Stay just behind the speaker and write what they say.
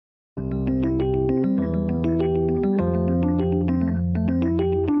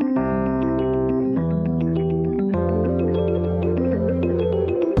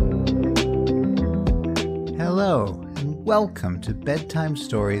Welcome to Bedtime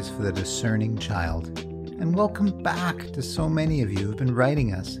Stories for the Discerning Child. And welcome back to so many of you who've been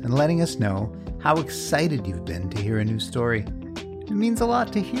writing us and letting us know how excited you've been to hear a new story. It means a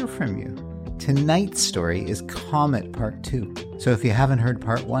lot to hear from you. Tonight's story is Comet Part 2. So if you haven't heard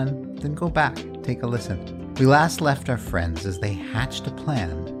Part 1, then go back, take a listen. We last left our friends as they hatched a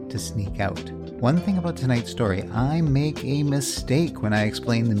plan to sneak out. One thing about tonight's story, I make a mistake when I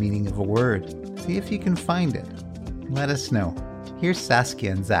explain the meaning of a word. See if you can find it. Let us know. Here's Saskia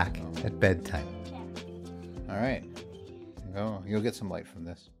and Zach at bedtime. All right. You'll get some light from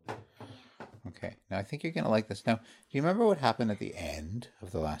this. Okay. Now, I think you're going to like this. Now, do you remember what happened at the end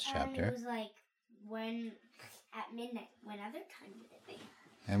of the last chapter? It was like at midnight. When other time did it be?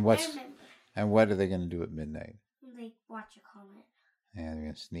 And what are they going to do at midnight? Like watch a comet. Yeah, they're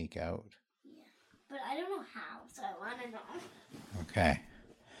going to sneak out. Yeah. But I don't know how, so I want to know. Okay.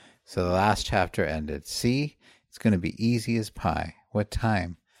 So the last chapter ended. See? It's going to be easy as pie. What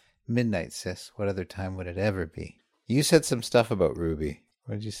time? Midnight, sis. What other time would it ever be? You said some stuff about Ruby.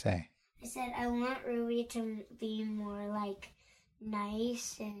 What did you say? I said I want Ruby to be more like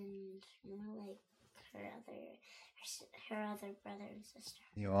nice and more like her other brother and sister.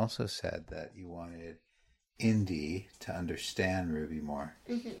 You also said that you wanted Indy to understand Ruby more.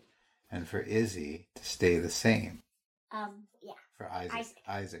 Mm-hmm. And for Izzy to stay the same. Yeah. For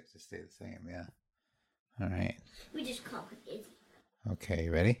Isaac to stay the same, yeah. All right. We just call him Izzy. Okay,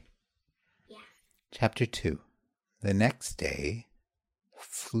 you ready? Yeah. Chapter 2. The next day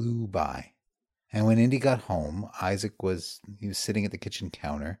flew by. And when Indy got home, Isaac was sitting at the kitchen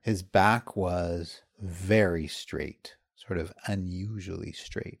counter. His back was very straight, sort of unusually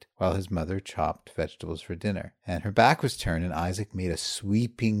straight, while his mother chopped vegetables for dinner. And her back was turned, and Isaac made a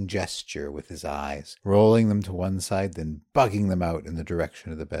sweeping gesture with his eyes, rolling them to one side, then bugging them out in the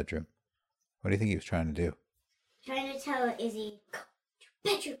direction of the bedroom. What do you think he was trying to do? Trying to tell Izzy, go to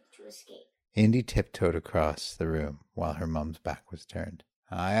your bedroom to escape. Indy tiptoed across the room while her mum's back was turned.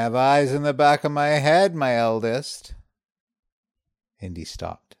 I have eyes in the back of my head, my eldest. Indy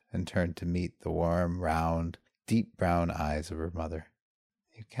stopped and turned to meet the warm, round, deep brown eyes of her mother.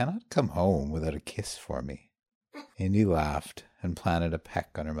 You cannot come home without a kiss for me. Indy laughed and planted a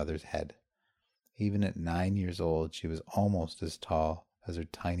peck on her mother's head. Even at 9 years old, she was almost as tall as her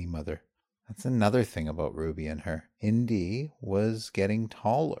tiny mother. That's another thing about Ruby and her. Indy was getting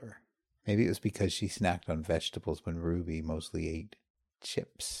taller. Maybe it was because she snacked on vegetables when Ruby mostly ate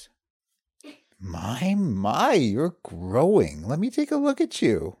chips. My, you're growing. Let me take a look at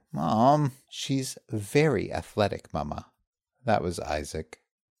you. Mom, she's very athletic, Mama. That was Isaac.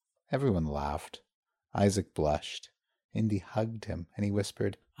 Everyone laughed. Isaac blushed. Indy hugged him, and he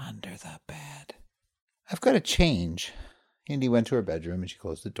whispered, under the bed. I've got to change. Indy went to her bedroom, and she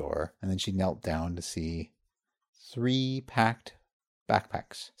closed the door, and then she knelt down to see 3 packed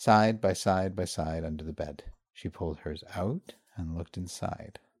backpacks, side by side by side under the bed. She pulled hers out and looked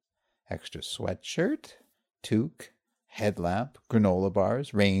inside. Extra sweatshirt, toque, headlamp, granola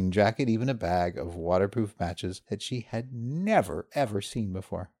bars, rain jacket, even a bag of waterproof matches that she had never, ever seen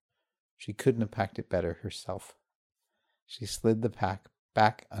before. She couldn't have packed it better herself. She slid the pack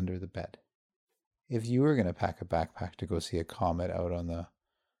back under the bed. If you were going to pack a backpack to go see a comet out on the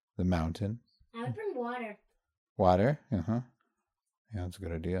mountain... I would bring water. Water? Uh-huh. Yeah, that's a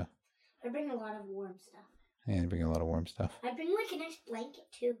good idea. I'd bring a lot of warm stuff. And bring a lot of warm stuff. I'd bring like a nice blanket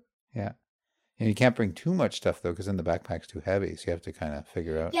too. Yeah. And you can't bring too much stuff though, because then the backpack's too heavy, so you have to kind of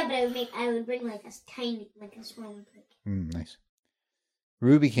figure out. Yeah, but I would bring like a small blanket. Nice.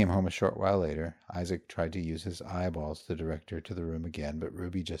 Ruby came home a short while later. Isaac tried to use his eyeballs to direct her to the room again, but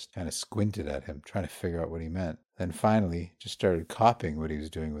Ruby just kind of squinted at him, trying to figure out what he meant. Then finally just started copying what he was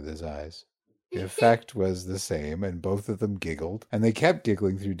doing with his eyes. The effect was the same, and both of them giggled, and they kept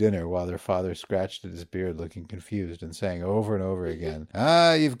giggling through dinner while their father scratched at his beard looking confused and saying over and over again,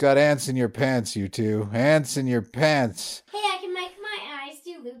 you've got ants in your pants, you two. Ants in your pants. Hey, I can make my eyes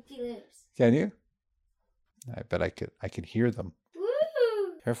do loop-de-loops. Can you? I bet I could hear them. Woo!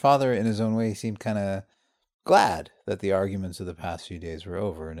 Her father, in his own way, seemed kind of glad that the arguments of the past few days were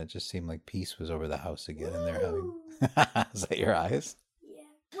over, and it just seemed like peace was over the house again, and they're having... Is that your eyes? Yeah.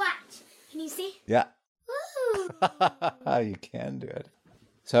 Watch. Can you see? Yeah. You can do it.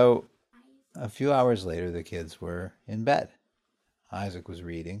 So, a few hours later, the kids were in bed. Isaac was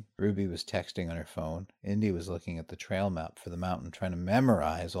reading. Ruby was texting on her phone. Indy was looking at the trail map for the mountain, trying to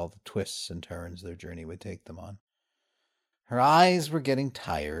memorize all the twists and turns their journey would take them on. Her eyes were getting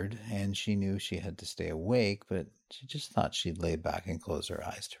tired, and she knew she had to stay awake, but she just thought she'd lay back and close her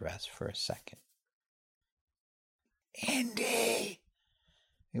eyes to rest for a second. Indy!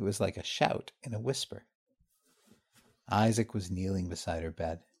 It was like a shout in a whisper. Isaac was kneeling beside her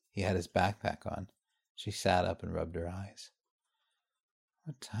bed. He had his backpack on. She sat up and rubbed her eyes.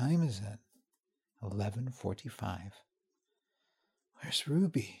 What time is it? 11:45. Where's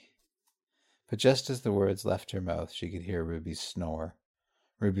Ruby? But just as the words left her mouth, she could hear Ruby's snore.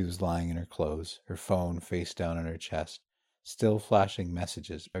 Ruby was lying in her clothes, her phone face down on her chest, still flashing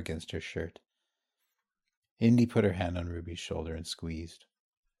messages against her shirt. Indy put her hand on Ruby's shoulder and squeezed.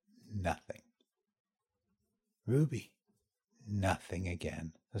 Nothing. Ruby. Nothing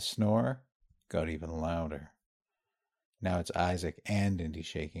again. The snore got even louder. Now it's Isaac and Indy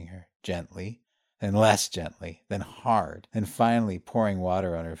shaking her, gently, then less gently, then hard, and finally pouring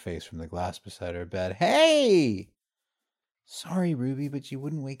water on her face from the glass beside her bed. Hey! Sorry, Ruby, but you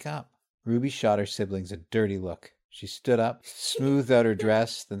wouldn't wake up. Ruby shot her siblings a dirty look. She stood up, smoothed out her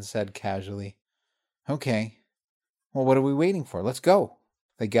dress, then said casually, Okay. Well, what are we waiting for? Let's go.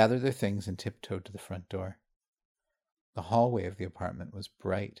 They gathered their things and tiptoed to the front door. The hallway of the apartment was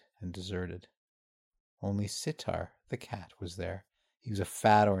bright and deserted. Only Sitar, the cat, was there. He was a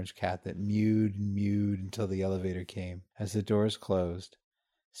fat orange cat that mewed and mewed until the elevator came. As the doors closed,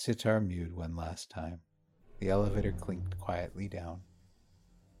 Sitar mewed one last time. The elevator clinked quietly down.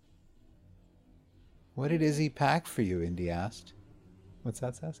 What did Izzy pack for you? Indy asked. What's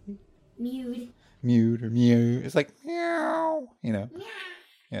that, Saskia? Mewed. Mewed or mew. It's like meow, you know. Meow.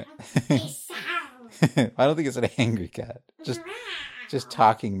 Yeah. It's sound. I don't think it's an angry cat. Just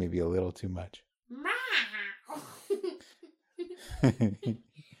talking maybe a little too much.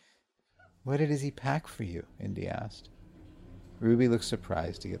 What did Izzy pack for you? Indy asked. Ruby looked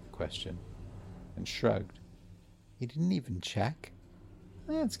surprised to get the question and shrugged. You didn't even check?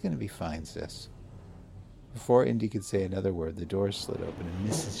 It's going to be fine, sis. Before Indy could say another word, the door slid open and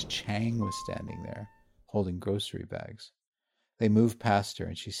Mrs. Chang was standing there, holding grocery bags. They moved past her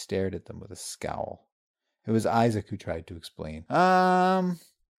and she stared at them with a scowl. It was Isaac who tried to explain.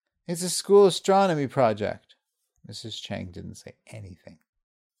 It's a school astronomy project. Mrs. Chang didn't say anything.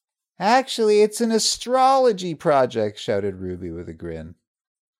 Actually, it's an astrology project, shouted Ruby with a grin.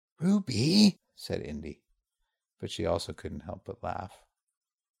 Ruby, said Indy, but she also couldn't help but laugh.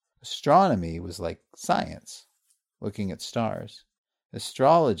 Astronomy was like science, looking at stars.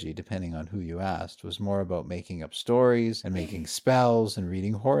 Astrology, depending on who you asked, was more about making up stories and making spells and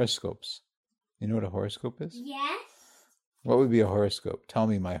reading horoscopes. You know what a horoscope is? Yes. What would be a horoscope? Tell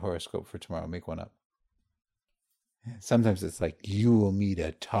me my horoscope for tomorrow. Make one up. Sometimes it's like, you will meet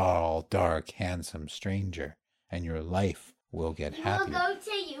a tall, dark, handsome stranger, and your life will get happier. You will go to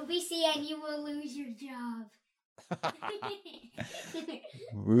UBC and you will lose your job.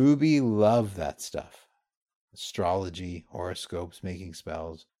 Ruby loved that stuff. Astrology, horoscopes, making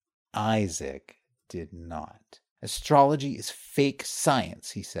spells. Isaac did not. Astrology is fake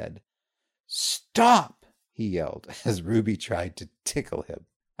science, he said. Stop, he yelled as Ruby tried to tickle him.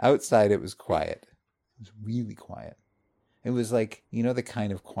 Outside it was quiet. It was really quiet. It was like, you know, the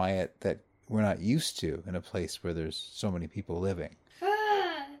kind of quiet that we're not used to in a place where there's so many people living.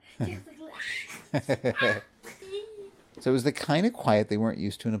 So it was the kind of quiet they weren't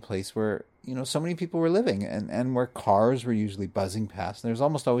used to in a place where, you know, so many people were living and where cars were usually buzzing past. And there's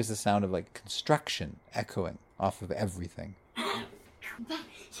almost always the sound of like construction echoing off of everything.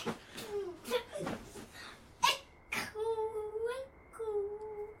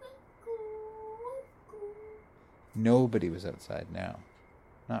 Nobody was outside now.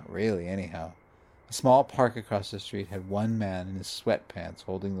 Not really, anyhow. A small park across the street had one man in his sweatpants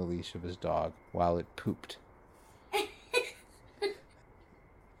holding the leash of his dog while it pooped.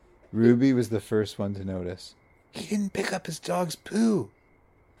 Ruby was the first one to notice. He didn't pick up his dog's poo.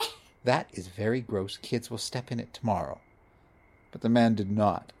 That is very gross. Kids will step in it tomorrow. But the man did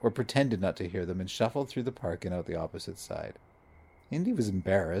not, or pretended not to hear them, and shuffled through the park and out the opposite side. Indy was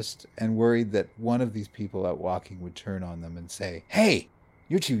embarrassed and worried that one of these people out walking would turn on them and say, Hey,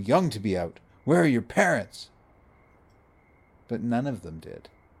 you're too young to be out. Where are your parents? But none of them did.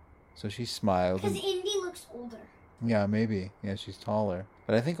 So she smiled. Because Indy looks older. Yeah, maybe. Yeah, she's taller.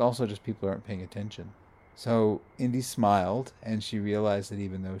 But I think also just people aren't paying attention. So Indy smiled, and she realized that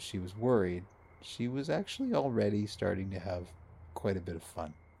even though she was worried, she was actually already starting to have quite a bit of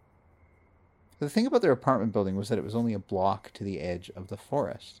fun. The thing about their apartment building was that it was only a block to the edge of the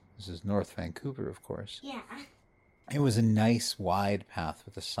forest. This is North Vancouver, of course. Yeah. It was a nice, wide path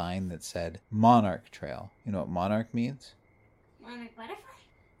with a sign that said Monarch Trail. You know what monarch means? Monarch butterfly?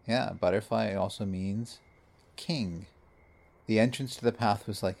 Yeah, butterfly also means king. The entrance to the path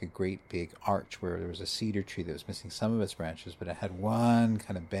was like a great big arch where there was a cedar tree that was missing some of its branches, but it had one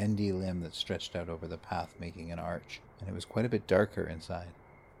kind of bendy limb that stretched out over the path, making an arch. And it was quite a bit darker inside.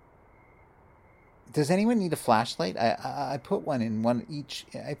 Does anyone need a flashlight? I put one in one each.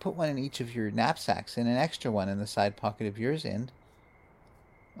 I put one in each of your knapsacks and an extra one in the side pocket of yours. And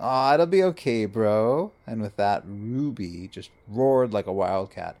oh, it'll be okay, bro. And with that, Ruby just roared like a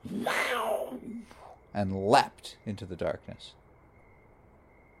wildcat and leapt into the darkness.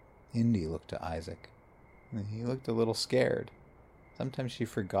 Indy looked to Isaac. He looked a little scared. Sometimes she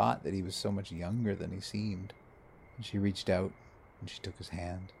forgot that he was so much younger than he seemed. And she reached out and she took his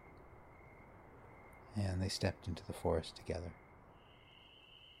hand. And they stepped into the forest together.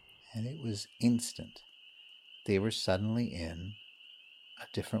 And it was instant. They were suddenly in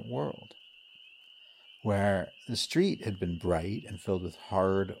a different world, where the street had been bright and filled with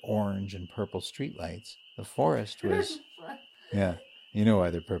hard orange and purple streetlights. The forest was... Yeah, you know why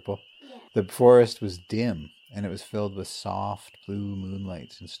they're purple. Yeah. The forest was dim, and it was filled with soft blue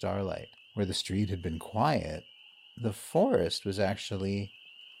moonlights and starlight. Where the street had been quiet, the forest was actually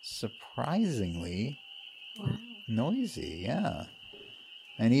surprisingly noisy, yeah.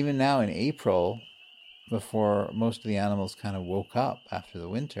 And even now in April, before most of the animals kind of woke up after the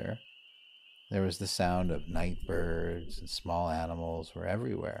winter, there was the sound of night birds and small animals were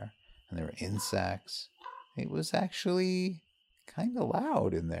everywhere. And there were insects. It was actually kind of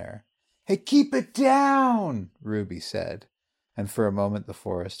loud in there. "Hey, keep it down," Ruby said. And for a moment the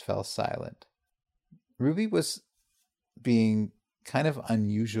forest fell silent. Ruby was being kind of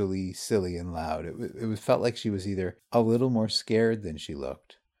unusually silly and loud. It felt like she was either a little more scared than she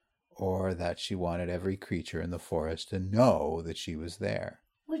looked, or that she wanted every creature in the forest to know that she was there.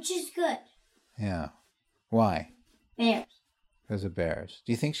 Which is good. Yeah. Why? Bears. Because of bears.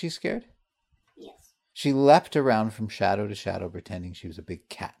 Do you think she's scared? Yes. She leapt around from shadow to shadow, pretending she was a big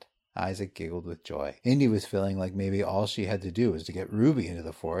cat. Isaac giggled with joy. Indy was feeling like maybe all she had to do was to get Ruby into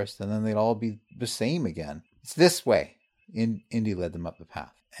the forest, and then they'd all be the same again. "It's this way." Indy led them up the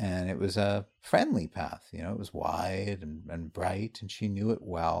path. And it was a friendly path. You know, it was wide and bright, and she knew it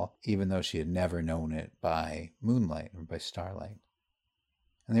well, even though she had never known it by moonlight or by starlight.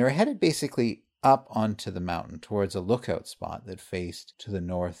 And they were headed basically up onto the mountain towards a lookout spot that faced to the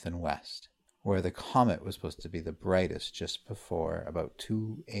north and west, where the comet was supposed to be the brightest just before about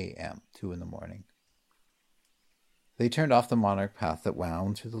 2 a.m., 2 in the morning. They turned off the monarch path that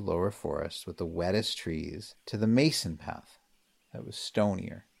wound through the lower forest with the wettest trees to the mason path that was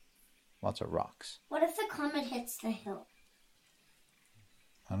stonier. Lots of rocks. What if the comet hits the hill?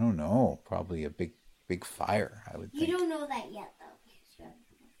 I don't know. Probably a big fire, I would think. You don't know that yet, though.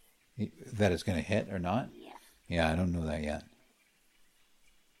 That it's going to hit or not? Yeah. Yeah, I don't know that yet.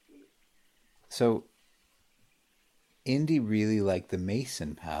 So, Indy really liked the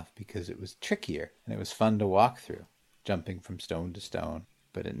mason path because it was trickier and it was fun to walk through, jumping from stone to stone.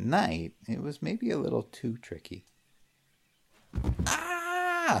 But at night, it was maybe a little too tricky.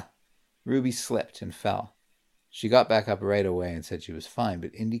 Ah! Ruby slipped and fell. She got back up right away and said she was fine,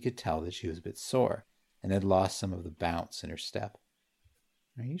 but Indy could tell that she was a bit sore and had lost some of the bounce in her step.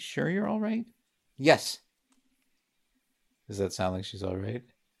 "Are you sure you're all right?" "Yes." Does that sound like she's all right?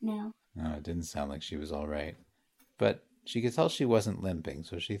 No. No, it didn't sound like she was all right. But she could tell she wasn't limping,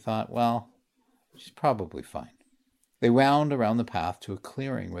 so she thought, well, she's probably fine. They wound around the path to a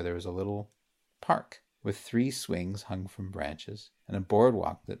clearing where there was a little park with 3 swings hung from branches and a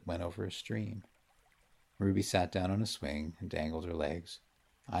boardwalk that went over a stream. Ruby sat down on a swing and dangled her legs.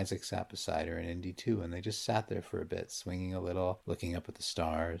 Isaac sat beside her and Indy too, and they just sat there for a bit, swinging a little, looking up at the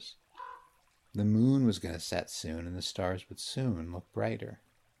stars. The moon was going to set soon, and the stars would soon look brighter.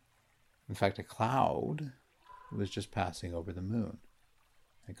 In fact, a cloud was just passing over the moon.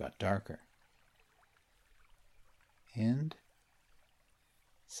 It got darker. And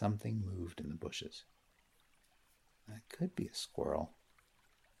something moved in the bushes. It could be a squirrel,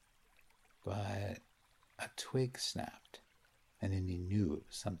 but a twig snapped, and Indy knew it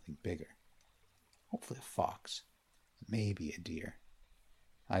was something bigger. Hopefully a fox, maybe a deer.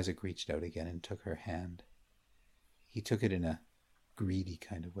 Isaac reached out again and took her hand. He took it in a greedy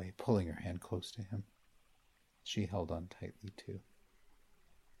kind of way, pulling her hand close to him. She held on tightly too.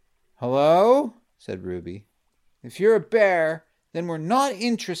 "Hello?" said Ruby. "If you're a bear, then we're not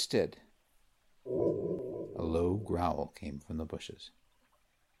interested." A low growl came from the bushes.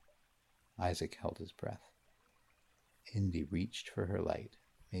 Isaac held his breath. Indy reached for her light.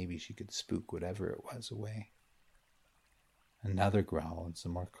 Maybe she could spook whatever it was away. Another growl and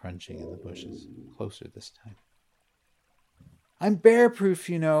some more crunching in the bushes, closer this time. "I'm bear-proof,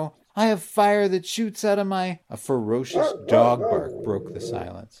 you know. I have fire that shoots out of my..." A ferocious dog bark broke the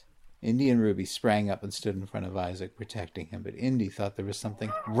silence. Indy and Ruby sprang up and stood in front of Isaac, protecting him, but Indy thought there was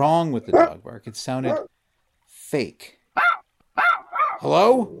something wrong with the dog bark. It sounded fake.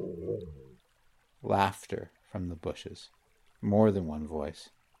 "Hello?" Laughter from the bushes. More than one voice.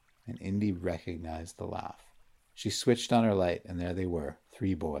 And Indy recognized the laugh. She switched on her light, and there they were,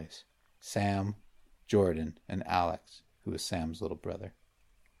 3 boys. Sam, Jordan, and Alex, who was Sam's little brother.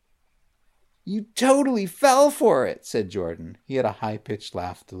 "You totally fell for it," said Jordan. He had a high-pitched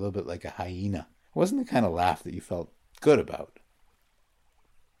laugh, a little bit like a hyena. It wasn't the kind of laugh that you felt good about.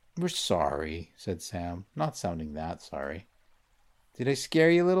 "We're sorry," said Sam, not sounding that sorry. "Did I scare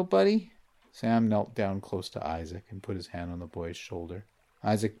you, little buddy?" Sam knelt down close to Isaac and put his hand on the boy's shoulder.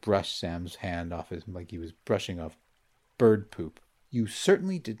 Isaac brushed Sam's hand off him like he was brushing off bird poop. "You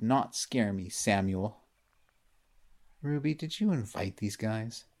certainly did not scare me, Samuel." "Ruby, did you invite these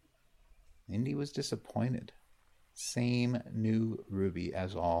guys?" Indy was disappointed. Same new Ruby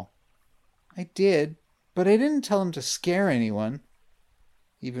as all. "I did, but I didn't tell him to scare anyone."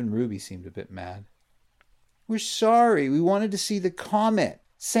 Even Ruby seemed a bit mad. "We're sorry. We wanted to see the comet.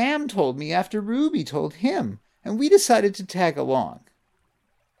 Sam told me after Ruby told him, and we decided to tag along."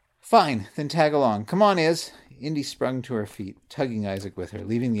 "Fine, then tag along. Come on, Iz." Indy sprung to her feet, tugging Isaac with her,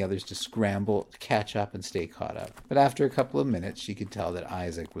 leaving the others to scramble, catch up, and stay caught up. But after a couple of minutes, she could tell that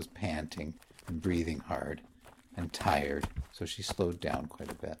Isaac was panting and breathing hard and tired, so she slowed down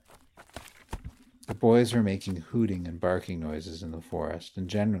quite a bit. The boys were making hooting and barking noises in the forest and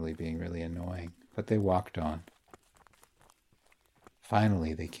generally being really annoying, but they walked on.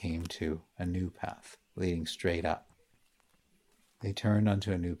 Finally, they came to a new path leading straight up. They turned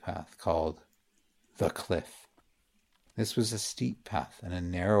onto a new path called the Cliff. This was a steep path and a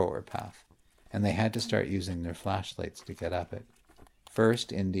narrower path, and they had to start using their flashlights to get up it.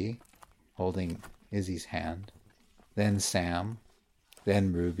 First Indy, holding Izzy's hand, then Sam,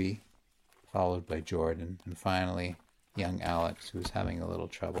 then Ruby, followed by Jordan, and finally young Alex, who was having a little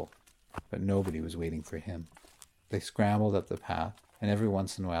trouble, but nobody was waiting for him. They scrambled up the path, and every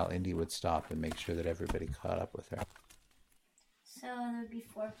once in a while Indy would stop and make sure that everybody caught up with her. So there'd be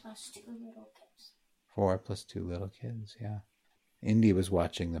 4 plus 2 little kids. 4 plus 2 little kids, yeah. Indy was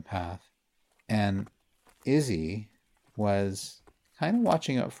watching the path, and Izzy was kind of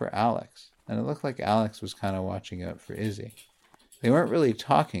watching out for Alex, and it looked like Alex was kind of watching out for Izzy. They weren't really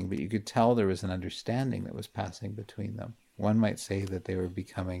talking, but you could tell there was an understanding that was passing between them. One might say that they were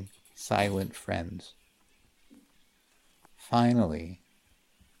becoming silent friends. Finally,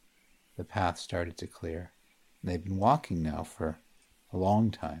 the path started to clear. They'd been walking now for a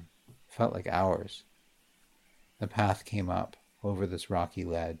long time. It felt like hours. The path came up over this rocky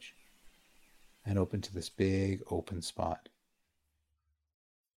ledge and opened to this big open spot.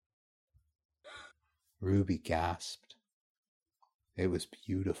 Ruby gasped. It was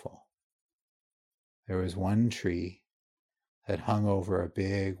beautiful. There was one tree that hung over a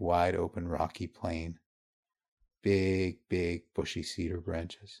big, wide open rocky plain. Big, bushy cedar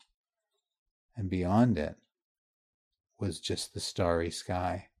branches. And beyond it was just the starry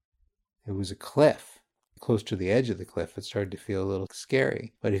sky. It was a cliff. Close to the edge of the cliff, it started to feel a little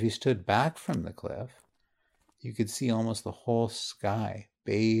scary. But if you stood back from the cliff, you could see almost the whole sky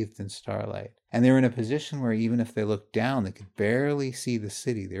bathed in starlight. And they were in a position where even if they looked down, they could barely see the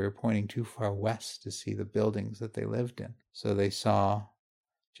city. They were pointing too far west to see the buildings that they lived in. So they saw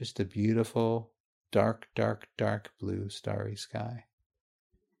just a beautiful, dark blue starry sky.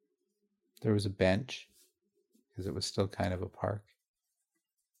 There was a bench, because it was still kind of a park.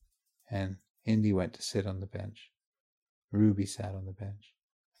 And Indy went to sit on the bench. Ruby sat on the bench.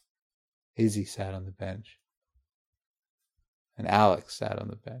 Izzy sat on the bench. And Alex sat on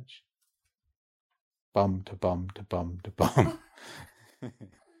the bench. Bum to bum to bum to bum.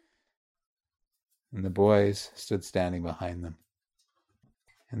 And the boys stood standing behind them.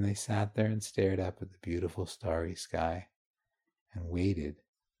 And they sat there and stared up at the beautiful starry sky and waited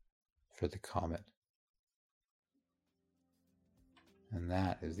for the comet. And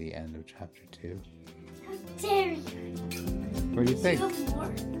that is the end of chapter 2. How dare you? What do you think? You have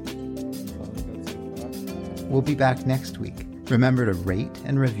more? We'll be back next week. Remember to rate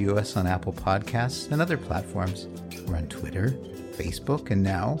and review us on Apple Podcasts and other platforms. We're on Twitter, Facebook, and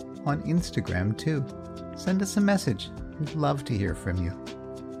now on Instagram too. Send us a message. We'd love to hear from you.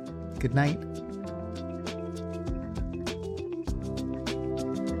 Good night.